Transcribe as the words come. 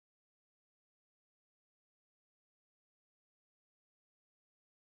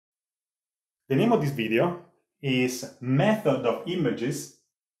The name of this video is Method of Images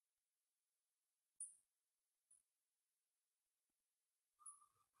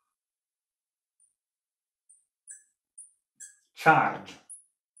Charge.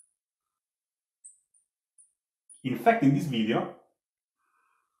 In fact, in this video,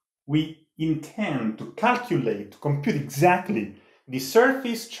 we intend to compute exactly the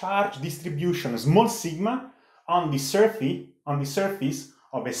surface charge distribution, small sigma, on the surface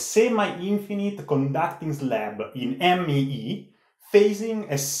of a semi-infinite conducting slab in MeE, facing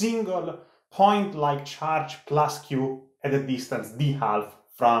a single point-like charge plus q at a distance d½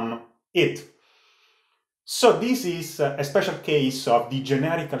 from it. So this is a special case of the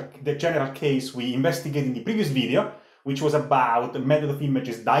general case we investigated in the previous video, which was about the method of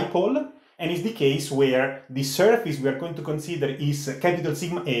images dipole, and is the case where the surface we are going to consider is capital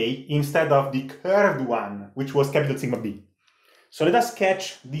sigma A instead of the curved one, which was capital sigma B. So let us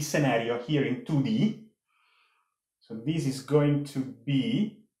sketch this scenario here in 2D. So this is going to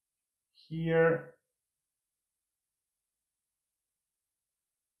be here.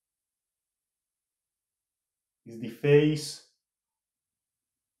 Is the face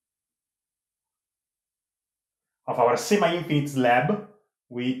of our semi-infinite slab,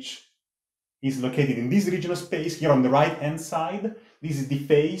 which is located in this region of space here on the right-hand side. This is the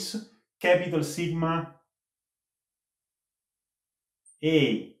face, capital sigma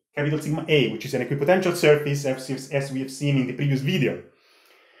A, which is an equipotential surface as we have seen in the previous video.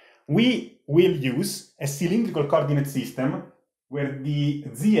 We will use a cylindrical coordinate system where the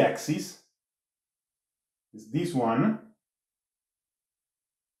z-axis is this one,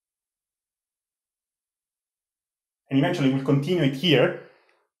 and eventually we'll continue it here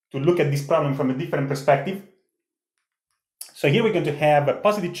to look at this problem from a different perspective. So here we're going to have a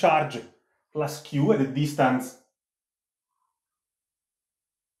positive charge plus q at a distance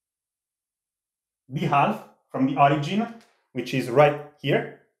d½ from the origin, which is right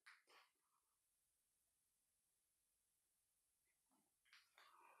here.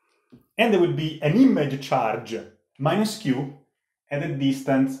 And there will be an image charge minus q at a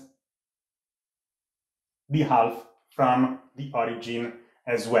distance d½ from the origin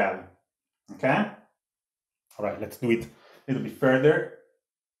as well. Okay? All right, let's do it a little bit further.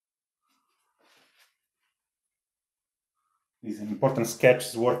 This is an important sketch,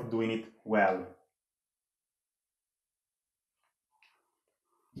 it's worth doing it well.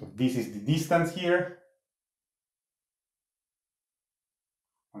 So this is the distance here.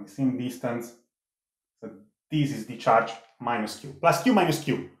 On the same distance. So this is the charge minus q, plus q minus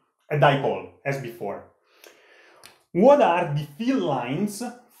q, a dipole, as before. What are the field lines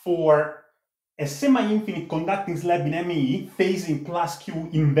for a semi-infinite conducting slab in MeE facing plus q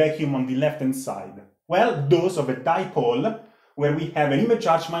in vacuum on the left-hand side? Well, those of a dipole where we have an image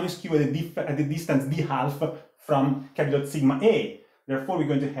charge minus q at the distance d½ from capital sigma A. Therefore, we're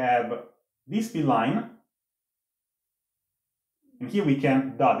going to have this field line, and here we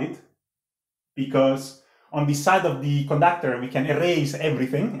can dot it, because on the side of the conductor we can erase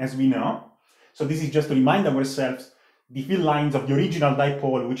everything, as we know. So this is just to remind ourselves the field lines of the original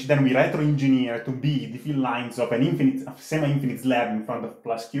dipole, which then we retro-engineer to be the field lines of an semi-infinite slab in front of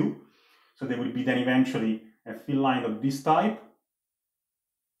plus q. So there will be then eventually a field line of this type.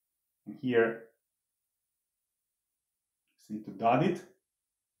 And here, just need to dot it.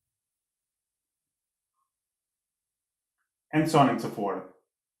 And so on and so forth.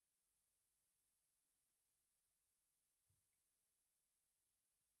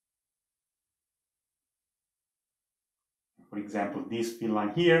 For example, this field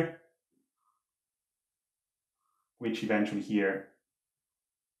line here, which eventually here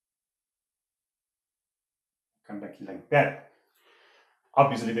come back like that.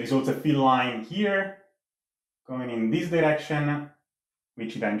 Obviously, there is also a field line here going in this direction,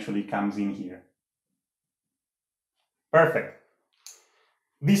 which eventually comes in here. Perfect.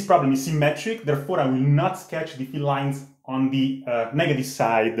 This problem is symmetric, therefore I will not sketch the field lines on the negative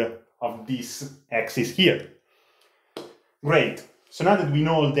side of this axis here. Great. So now that we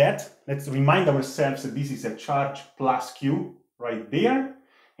know all that, let's remind ourselves that this is a charge plus q right there,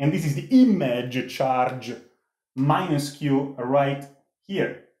 and this is the image charge minus q right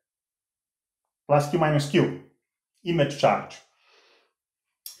here. Plus q minus q, image charge.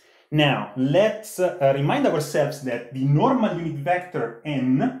 Now, let's remind ourselves that the normal unit vector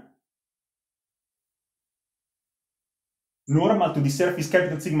n, normal to the surface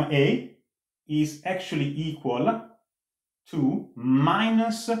capital sigma A, is actually equal to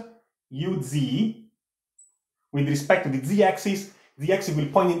minus uz with respect to the z-axis. The axis will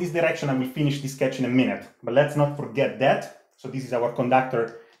point in this direction. I will finish this sketch in a minute, but let's not forget that. So this is our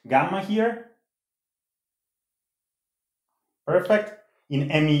conductor gamma here, Perfect. In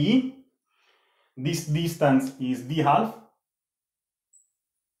MEE, this distance is d half.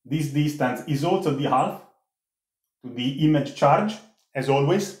 This distance is also d half to the image charge, as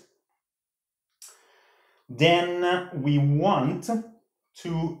always. Then we want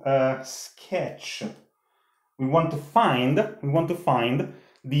to sketch. We want to find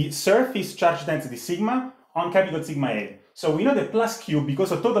the surface charge density sigma on capital sigma A. So we know that plus Q,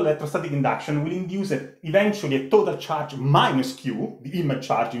 because of total electrostatic induction, will induce eventually a total charge minus Q, the image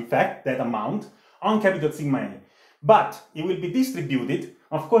charge, in fact, that amount, on capital sigma A. But it will be distributed.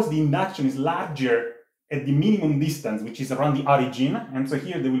 Of course, the induction is larger at the minimum distance, which is around the origin. And so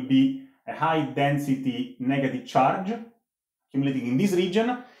here there will be a high density negative charge accumulating in this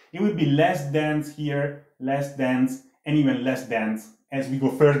region. It will be less dense here, less dense, and even less dense as we go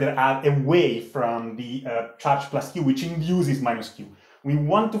further away from the charge plus Q, which induces minus Q. We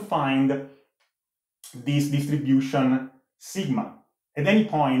want to find this distribution sigma at any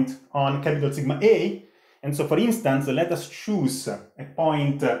point on capital sigma A. And so, for instance, let us choose a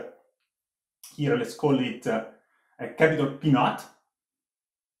point here, let's call it a capital P naught.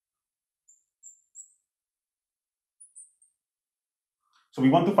 So we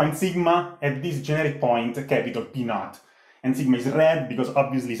want to find sigma at this generic point, capital P naught. And sigma is red because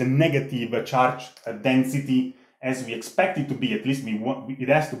obviously it's a negative charge density, as we expect it to be. At least it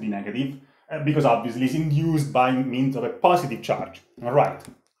has to be negative because obviously it's induced by means of a positive charge. All right.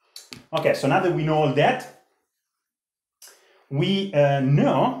 Okay, so now that we know all that, we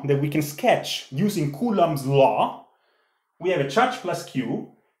know that we can sketch using Coulomb's law. We have a charge plus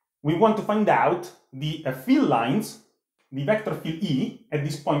Q. We want to find out the field lines, the vector field E at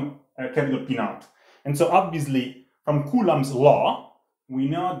this point, capital P naught. And so obviously, from Coulomb's law, we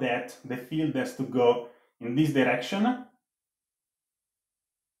know that the field has to go in this direction.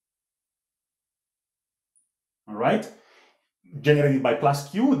 All right? Generated by plus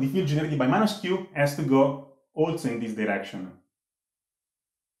Q, the field generated by minus Q has to go also in this direction.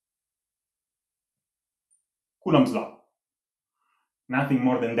 Coulomb's law. Nothing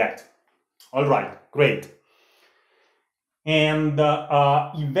more than that. All right, great. And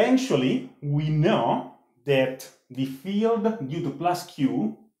eventually, we know that the field due to plus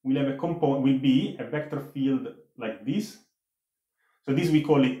Q will have a component, will be a vector field like this. So this we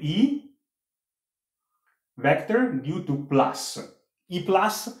call it E vector due to plus. E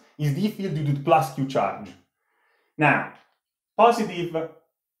plus is the field due to plus Q charge. Now, positive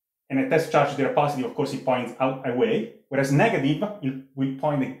and a test charge there positive, of course, it points out away, whereas negative, it will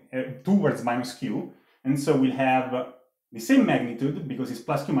point towards minus Q. And so we'll have the same magnitude because it's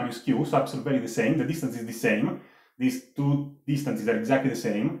plus Q minus Q, so absolutely the same. The distance is the same. These two distances are exactly the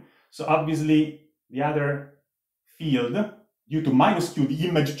same. So obviously, the other field due to minus Q, the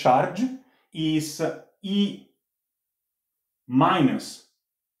image charge, is E minus,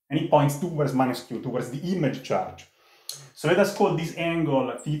 and it points towards minus Q, towards the image charge. So let us call this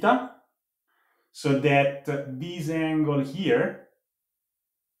angle theta, so that this angle here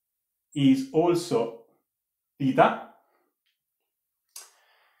is also theta.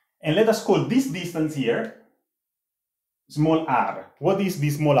 And let us call this distance here small r. What is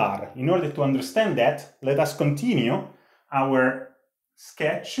this small r? In order to understand that, let us continue our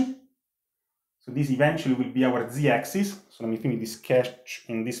sketch. So this eventually will be our z-axis. So let me finish this sketch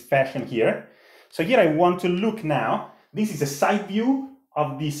in this fashion here. So here I want to look now. This is a side view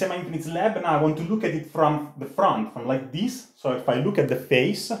of the semi-infinite slab. Now I want to look at it from the front, from like this. So if I look at the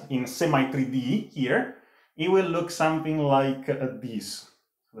face in semi-3D here, it will look something like this.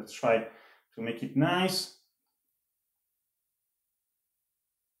 So let's try to make it nice.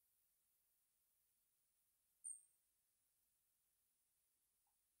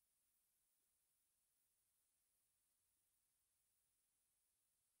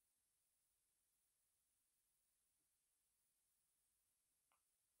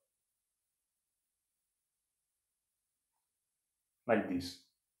 Like this.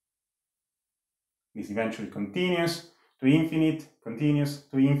 This eventually continues to infinite, continues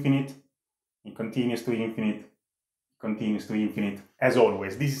to infinite, it continues to infinite, continues to infinite, as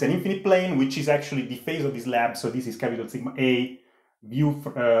always. This is an infinite plane, which is actually the face of this lab. So this is capital sigma A, view,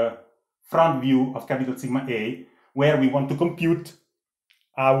 front view of capital sigma A, where we want to compute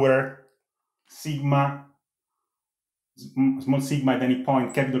our sigma, small sigma at any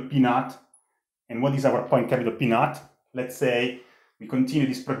point, capital P naught. And what is our point, capital P naught? Let's say we continue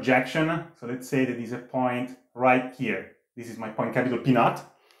this projection. So let's say that is a point right here. This is my point, capital P naught,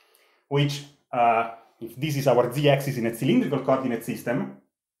 which, if this is our z-axis in a cylindrical coordinate system,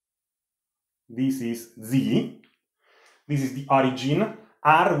 this is z. This is the origin.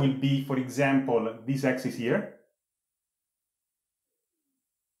 R will be, for example, this axis here.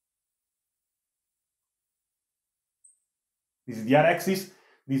 This is the r-axis.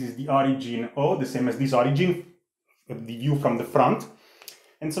 This is the origin O, the same as this origin, the view from the front.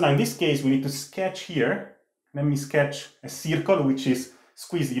 And so now in this case, we need to sketch here. Let me sketch a circle, which is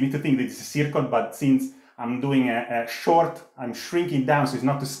squeezed. You need to think that it's a circle, but since I'm doing a short, I'm shrinking down so it's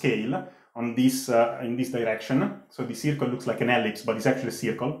not to scale on this in this direction. So the circle looks like an ellipse, but it's actually a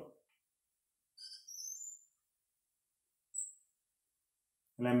circle.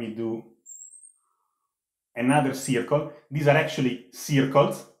 Let me do another circle. These are actually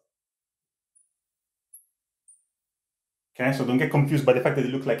circles. Okay, so don't get confused by the fact that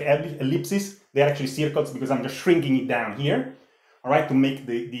they look like ellipses. They're actually circles because I'm just shrinking it down here, all right, to make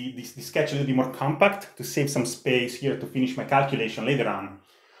the sketch a little bit more compact, to save some space here to finish my calculation later on.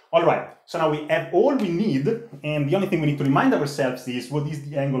 All right, so now we have all we need, and the only thing we need to remind ourselves is what is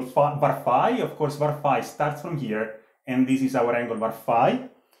the angle var phi. Of course, var phi starts from here, and this is our angle var phi.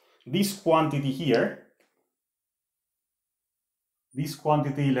 This quantity here, this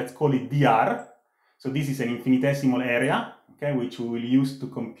quantity, let's call it dr. So this is an infinitesimal area, okay, which we will use to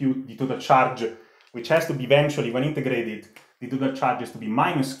compute the total charge, which has to be eventually, when integrated, the total charge has to be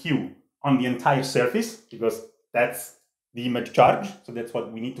minus q on the entire surface, because that's the image charge. So that's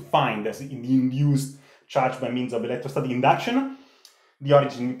what we need to find as in the induced charge by means of electrostatic induction. The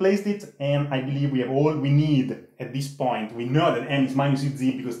origin, we placed it, and I believe we have all we need at this point. We know that n is minus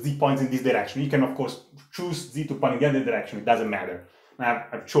z because z points in this direction. You can, of course, choose z to point in the other direction. It doesn't matter. Now,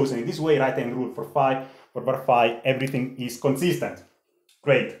 I've chosen it this way, right-hand rule for phi. For var phi, everything is consistent.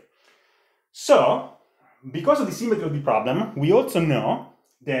 Great. So, because of the symmetry of the problem, we also know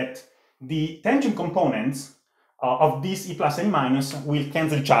that the tangent components of this E plus and E minus will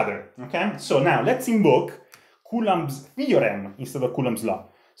cancel each other. Okay? So now, let's invoke Coulomb's theorem instead of Coulomb's law.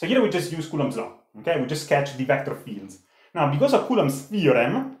 So here we just use Coulomb's law, okay? We just sketch the vector fields. Now, because of Coulomb's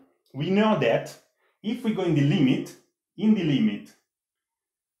theorem, we know that if we go in the limit,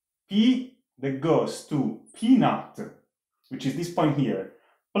 P that goes to P naught, which is this point here,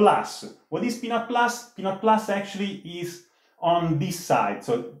 plus, what is P naught plus? P naught plus actually is on this side,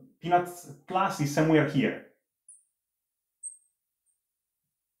 so P naught plus is somewhere here.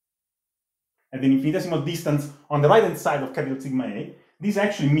 At an infinitesimal distance on the right-hand side of capital sigma A, this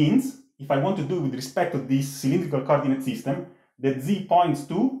actually means, if I want to do with respect to this cylindrical coordinate system, that z points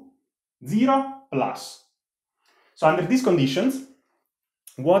to 0 plus. So under these conditions,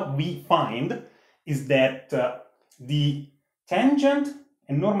 what we find is that the tangent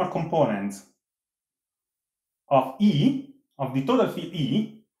and normal components of E, of the total field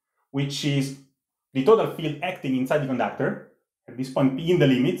E, which is the total field acting inside the conductor, at this point P in the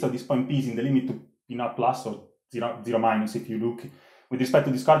limit, so this point P is in the limit to P naught plus, or 0 minus if you look with respect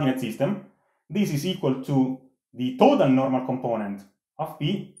to this coordinate system, this is equal to the total normal component of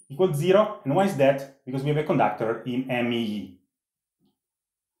P equals 0. And why is that? Because we have a conductor in ME.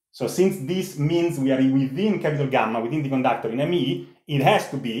 So since this means we are within capital gamma, within the conductor in ME, it has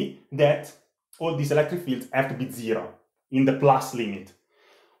to be that all these electric fields have to be 0 in the plus limit.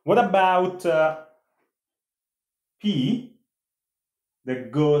 What about P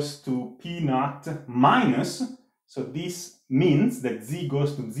that goes to P naught minus? So this means that z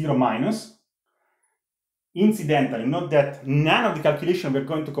goes to 0 minus. Incidentally, note that none of the calculation we're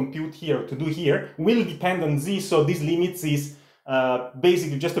going to compute here, to do here, will depend on z, so this limits is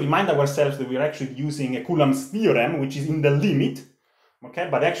basically just to remind ourselves that we're actually using a Coulomb's theorem, which is in the limit, okay?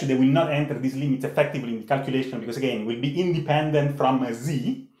 But actually they will not enter these limits effectively in the calculation because, again, it will be independent from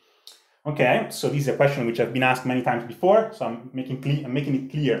z. Okay, so this is a question which I've been asked many times before, so I'm making it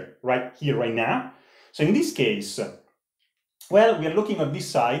clear right here, right now. So in this case, well, we are looking at this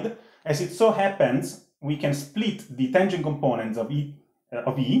side. As it so happens, we can split the tangent components of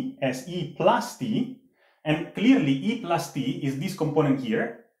E as E plus T, and clearly E plus T is this component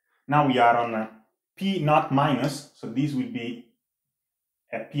here. Now we are on P naught minus, so this will be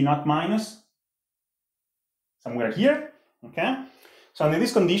P naught minus somewhere here, okay? So under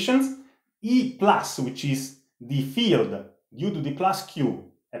these conditions, E plus, which is the field due to the plus Q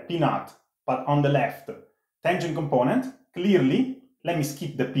at P naught, but on the left, tangent component, clearly, let me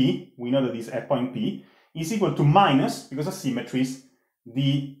skip the P, we know that is at point P, is equal to minus, because of symmetries,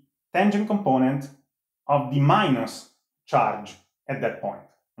 the tangent component of the minus charge at that point,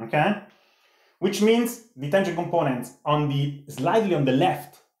 okay? Which means the tangent components on the slightly on the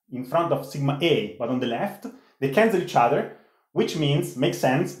left, in front of sigma A, but on the left, they cancel each other, which means, makes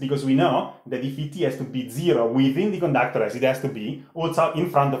sense, because we know that if Et has to be 0 within the conductor as it has to be, also in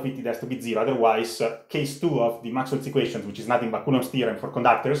front of it has to be 0, otherwise case 2 of the Maxwell's equations, which is nothing but Coulomb's theorem for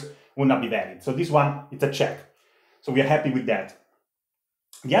conductors, would not be valid. So this one, it's a check. So we are happy with that.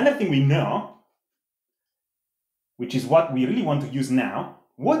 The other thing we know which is what we really want to use now,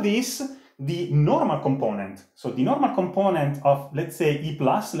 what is the normal component? So the normal component of, let's say, E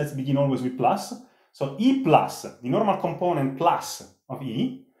plus, let's begin always with plus. So E plus, the normal component plus of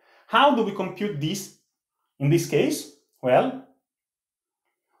E. How do we compute this in this case? Well,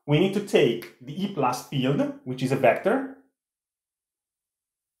 we need to take the E plus field, which is a vector,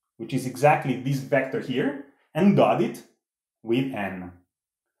 which is exactly this vector here, and dot it with n,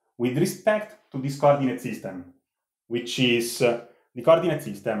 with respect to this coordinate system, which is the coordinate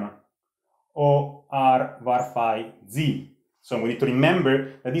system O, R, var phi, z. So we need to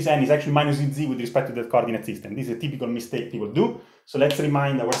remember that this n is actually minus z with respect to the coordinate system. This is a typical mistake people do. So let's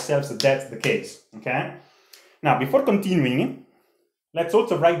remind ourselves that that's the case, okay? Now, before continuing, let's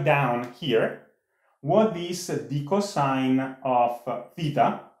also write down here what is the cosine of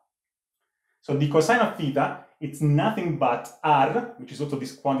theta. So the cosine of theta, it's nothing but r, which is also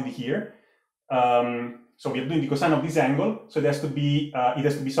this quantity here. So we are doing the cosine of this angle, so it has to be,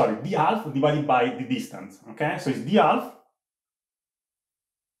 sorry, d half divided by the distance, okay? So it's d half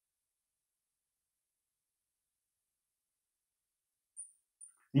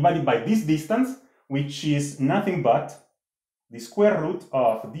divided by this distance, which is nothing but the square root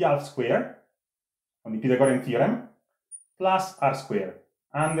of d half square on the Pythagorean theorem plus r square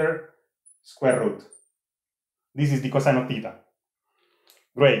under square root. This is the cosine of theta.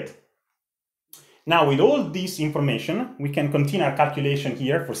 Great. Now, with all this information, we can continue our calculation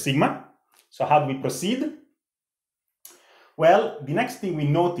here for sigma. So how do we proceed? Well, the next thing we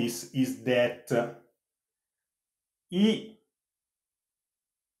notice is that E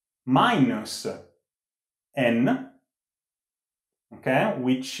minus n, okay,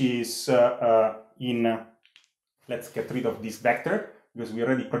 which is let's get rid of this vector because we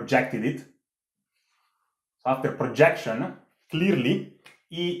already projected it. So after projection, clearly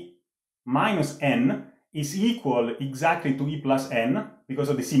E minus n is equal exactly to E plus n because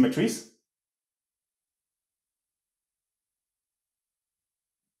of the symmetries.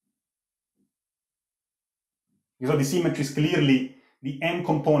 Because of the symmetries, clearly the n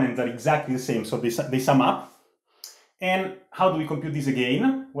components are exactly the same, so they sum up. And how do we compute this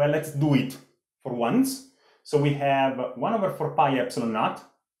again? Well, let's do it for once. So we have 1 over 4 pi epsilon naught,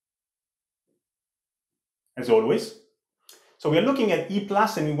 as always. So we are looking at E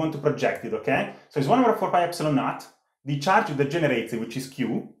plus and we want to project it, okay? So it's 1 over 4 pi epsilon naught, the charge that generates it, which is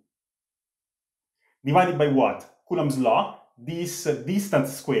Q, divided by what? Coulomb's law, this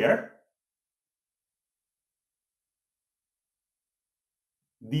distance square,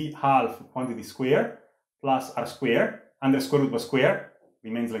 d half quantity square, plus r square, under square root of square,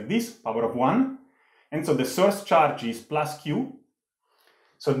 remains like this, power of 1. And so the source charge is plus Q.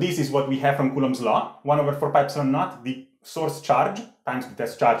 So this is what we have from Coulomb's law, 1 over 4 pi epsilon naught, the source charge times the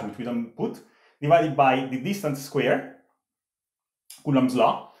test charge, which we don't put, divided by the distance square, Coulomb's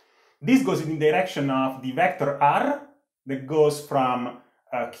law. This goes in the direction of the vector r that goes from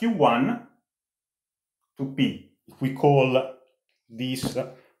Q1 to P. If we call this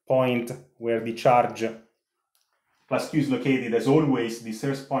point where the charge plus Q is located, as always, the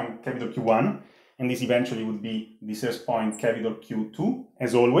source point capital Q1, and this eventually would be the source point capital Q2,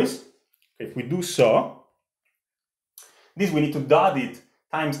 as always. If we do so, this we need to dot it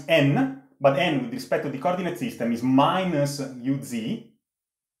times n, but n with respect to the coordinate system is minus uz,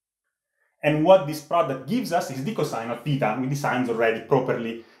 and what this product gives us is the cosine of theta, with the signs already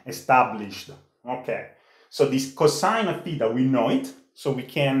properly established. Okay, so this cosine of theta, we know it, so we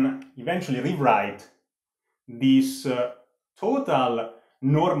can eventually rewrite this total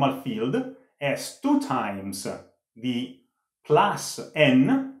normal field as 2 times the plus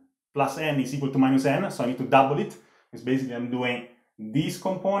n is equal to minus n, so I need to double it. It's basically I'm doing this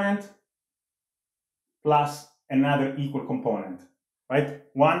component plus another equal component, right?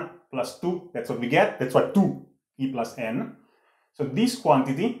 1 plus 2, that's what we get. That's why 2 e plus n. So this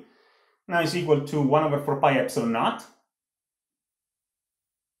quantity now is equal to 1 over 4 pi epsilon naught.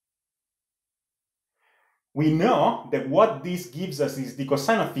 We know that what this gives us is the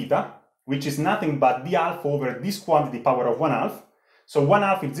cosine of theta, which is nothing but d half over this quantity power of 1 half. So 1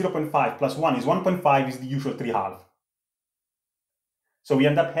 half is 0.5 plus 1 is 1.5 is the usual 3 half. So we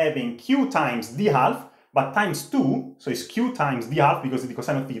end up having q times d half, but times 2, so it's q times d half because of the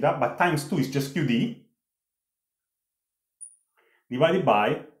cosine of theta, but times 2 is just qd, divided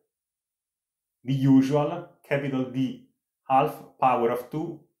by the usual capital D half power of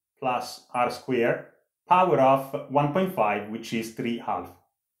 2 plus r square power of 1.5, which is 3 half.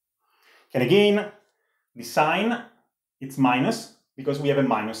 And again, the sign, it's minus, because we have a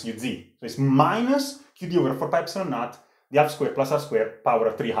minus uz. So it's minus qd over 4 pi epsilon naught the half square plus r square power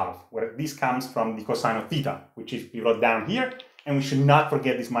of 3/2, where this comes from the cosine of theta, which is we wrote down here. And we should not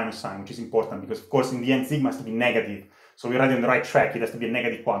forget this minus sign, which is important because, of course, in the end, sigma has to be negative. So we're already on the right track. It has to be a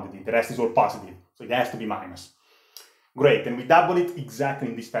negative quantity. The rest is all positive. So it has to be minus. Great. And we double it exactly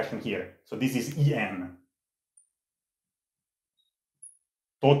in this fashion here. So this is En.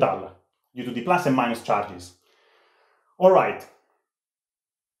 Total, due to the plus and minus charges. All right.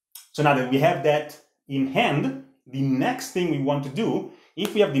 So now that we have that in hand, the next thing we want to do,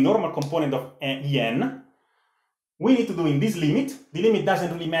 if we have the normal component of En, we need to do in this limit. The limit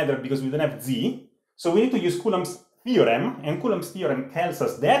doesn't really matter because we don't have z. So we need to use Coulomb's theorem. And Coulomb's theorem tells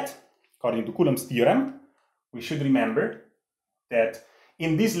us that, according to Coulomb's theorem, we should remember that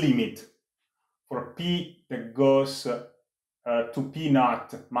in this limit, for p that goes to p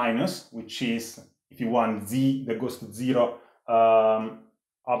naught minus, which is, if you want, z that goes to 0,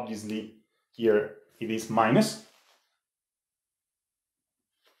 obviously here it is minus.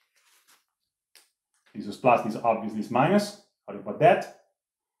 This is plus, this obviously is minus. How do you put that?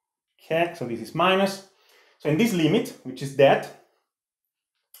 Okay, so this is minus. So in this limit, which is that,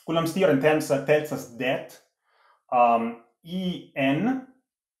 Coulomb's theorem tells us that En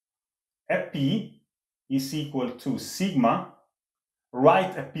at P is equal to sigma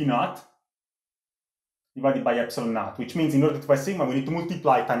right at P naught divided by epsilon naught, which means in order to find sigma, we need to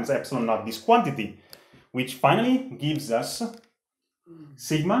multiply times epsilon naught this quantity, which finally gives us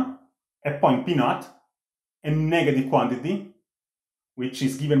sigma at point P naught, a negative quantity, which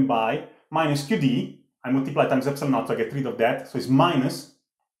is given by minus Qd. I multiply times epsilon naught, so I get rid of that. So it's minus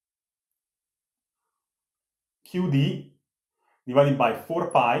Qd divided by 4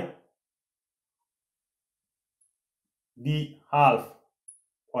 pi d half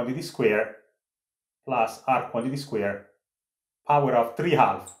quantity square plus r quantity square power of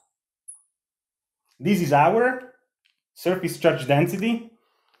 3/2. This is our surface charge density,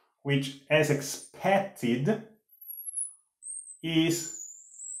 which, as expected, is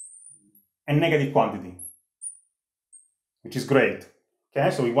a negative quantity, which is great.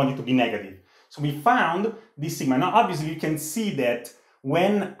 Okay, so we want it to be negative. So we found this sigma. Now, obviously, you can see that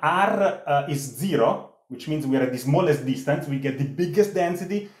when r is 0, which means we are at the smallest distance, we get the biggest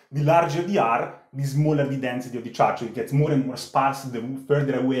density. The larger the r, the smaller the density of the charge. So it gets more and more sparse the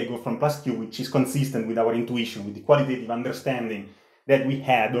further away I go from plus q, which is consistent with our intuition, with the qualitative understanding that we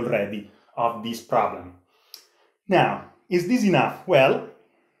had already of this problem. Now, is this enough? Well,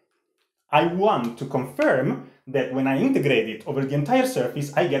 I want to confirm that when I integrate it over the entire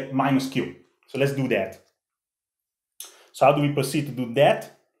surface, I get minus q. So let's do that. So how do we proceed to do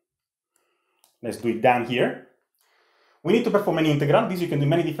that? Let's do it down here. We need to perform an integral. This you can do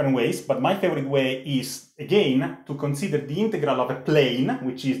many different ways, but my favorite way is, again, to consider the integral of a plane,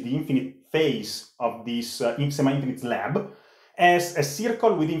 which is the infinite face of this semi-infinite slab, as a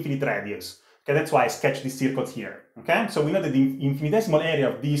circle with infinite radius. Okay, that's why I sketched these circles here. Okay, so we know that the infinitesimal area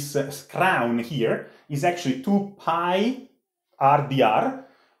of this crown here is actually 2 pi r dr.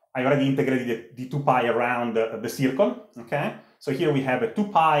 I already integrated the 2 pi around the circle. Okay, so here we have a 2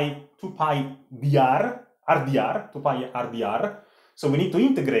 pi dr, rdr, 2 pi rdr. So we need to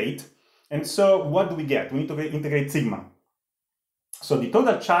integrate. And so what do we get? We need to integrate sigma. So the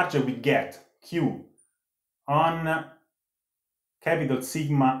total charge that we get, Q, on capital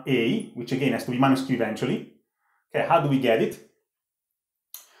sigma A, which again has to be minus Q eventually. Okay, how do we get it?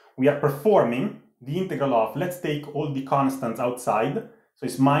 We are performing the integral of, let's take all the constants outside. So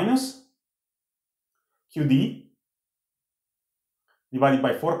it's minus Qd divided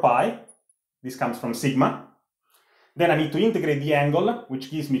by 4 pi. This comes from sigma. Then I need to integrate the angle, which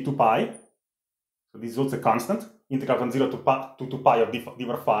gives me 2 pi. So this is also a constant. Integral from 0 to 2 pi of d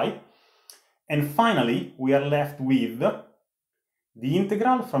over phi. And finally, we are left with the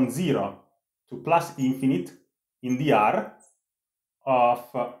integral from 0 to plus infinite in dr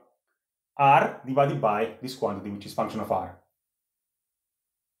of r divided by this quantity, which is function of r.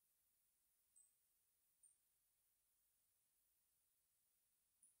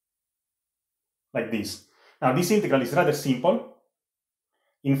 Like this. Now, this integral is rather simple.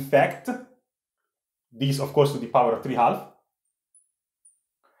 In fact, this, of course, to the power of 3/2.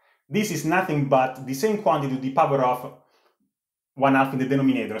 This is nothing but the same quantity to the power of 1/2 in the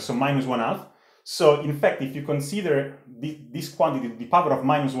denominator, so minus 1/2. So, in fact, if you consider this quantity to the power of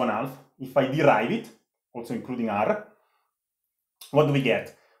minus 1/2, if I derive it, also including r, what do we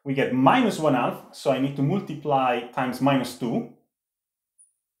get? We get minus 1/2, so I need to multiply times minus 2.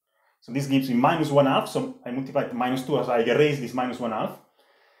 So this gives me minus 1/2, so I multiply to minus 2, so I erase this minus 1/2.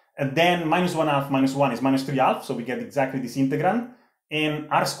 And then minus 1/2 minus 1 is minus 3/2, so we get exactly this integrand. And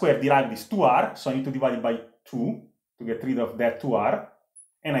r squared derived is 2r, so I need to divide it by 2 to get rid of that 2r,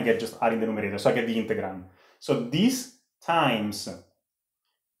 and I get just r in the numerator, so I get the integrand. So this times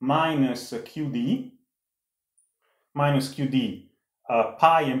minus qd,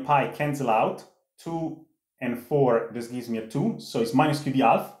 pi and pi cancel out, 2 and 4, this gives me a 2, so it's minus qd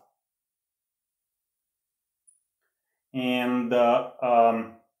half. And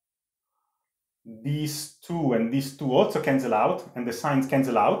these 2 and these 2 also cancel out, and the signs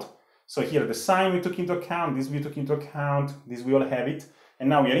cancel out. So here the sign we took into account, this we took into account, this we all have it. And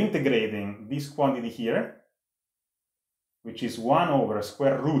now we are integrating this quantity here, which is 1 over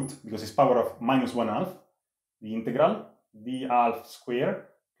square root, because it's power of minus 1/2, the integral, d half square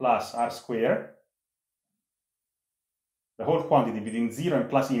plus r square, the whole quantity between 0 and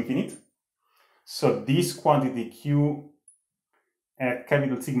plus infinite. So this quantity q at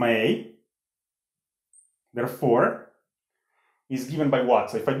capital sigma A, therefore, is given by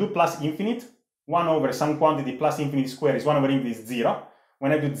what? So if I do plus infinite, 1 over some quantity plus infinite square is 1 over infinite is 0.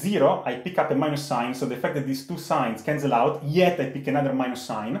 When I do 0, I pick up a minus sign, so the fact that these two signs cancel out, yet I pick another minus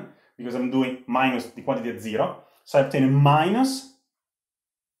sign, because I'm doing minus the quantity at 0. So I obtain a minus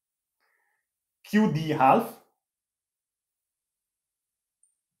qd half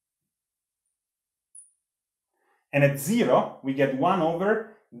and at 0, we get 1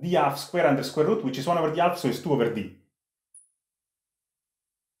 over d half square under square root, which is 1 over d half, so it's 2 over d.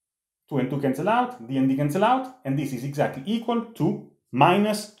 2 and 2 cancel out, d and d cancel out, and this is exactly equal to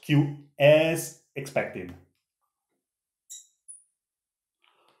minus q as expected.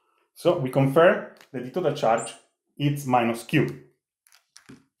 So we confirm that the total charge is minus q.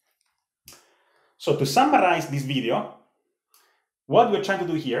 So to summarize this video, what we're trying to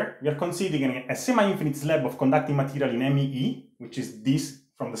do here, we are considering a semi-infinite slab of conducting material in MEE, which is this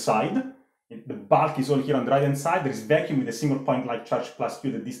from the side. The bulk is all here on the right-hand side. There is vacuum with a single point-like charge plus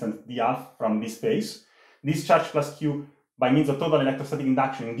q, the distance d half from this face. This charge plus q, by means of total electrostatic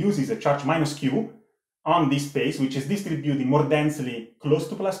induction, induces a charge minus q on this space, which is distributed more densely close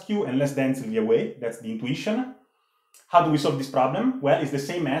to plus q and less densely away. That's the intuition. How do we solve this problem? Well, it's the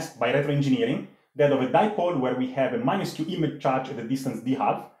same as, by retroengineering, that of a dipole where we have a minus q image charge at the distance d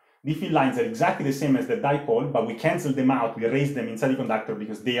half. The field lines are exactly the same as the dipole, but we cancel them out, we erase them inside the conductor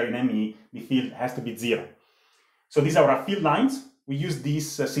because they are in ME, the field has to be 0. So these are our field lines. We use this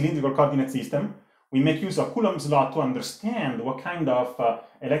cylindrical coordinate system. We make use of Coulomb's law to understand what kind of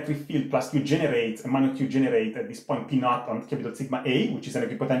electric field plus q generates and minus q generate at this point P naught on capital sigma A, which is an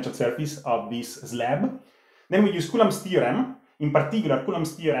equipotential surface of this slab. Then we use Coulomb's theorem, in particular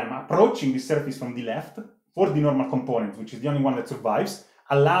Coulomb's theorem approaching this surface from the left for the normal component, which is the only one that survives,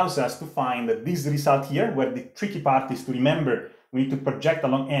 allows us to find this result here, where the tricky part is to remember we need to project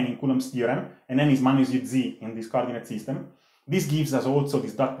along n in Coulomb's theorem, and n is minus uz in this coordinate system. This gives us also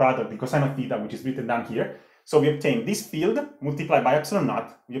this dot product, the cosine of theta, which is written down here. So we obtain this field multiplied by epsilon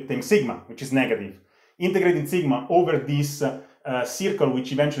naught, we obtain sigma, which is negative. Integrating sigma over this circle,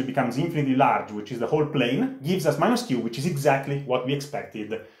 which eventually becomes infinitely large, which is the whole plane, gives us minus q, which is exactly what we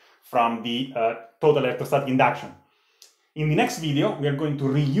expected from the total electrostatic induction. In the next video, we are going to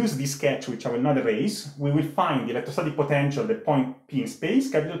reuse this sketch, which I will not erase. We will find the electrostatic potential at point P in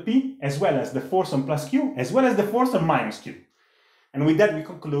space, capital P, as well as the force on plus Q, as well as the force on minus Q. And with that, we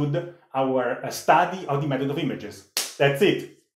conclude our study of the method of images. That's it.